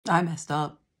I messed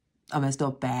up. I messed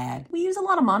up bad. We use a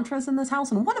lot of mantras in this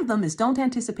house, and one of them is don't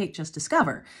anticipate, just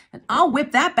discover. And I'll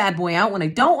whip that bad boy out when I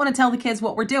don't want to tell the kids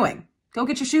what we're doing. Go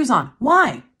get your shoes on.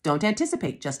 Why? Don't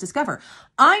anticipate, just discover.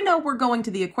 I know we're going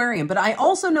to the aquarium, but I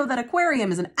also know that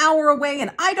aquarium is an hour away,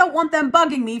 and I don't want them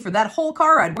bugging me for that whole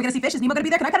car ride. We're gonna see fish. Is Nemo gonna be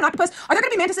there? Can I pet an octopus? Are there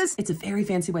gonna be mantises? It's a very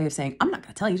fancy way of saying, I'm not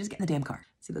gonna tell you, just get in the damn car.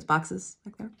 See those boxes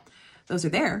back there? Those are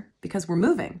there because we're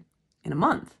moving in a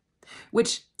month,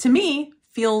 which to me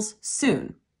feels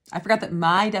soon. I forgot that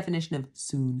my definition of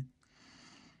soon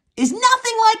is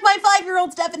nothing like my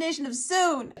 5-year-old's definition of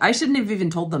soon. I shouldn't have even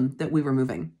told them that we were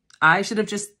moving. I should have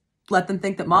just let them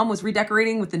think that mom was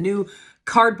redecorating with the new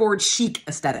cardboard chic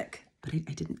aesthetic. But I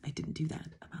didn't do that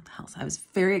about the house. I was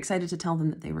very excited to tell them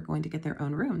that they were going to get their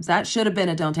own rooms. That should have been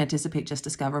a don't anticipate, just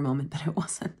discover moment, but it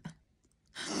wasn't.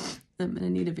 I'm gonna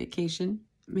need a vacation,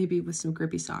 maybe with some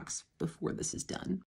grippy socks before this is done.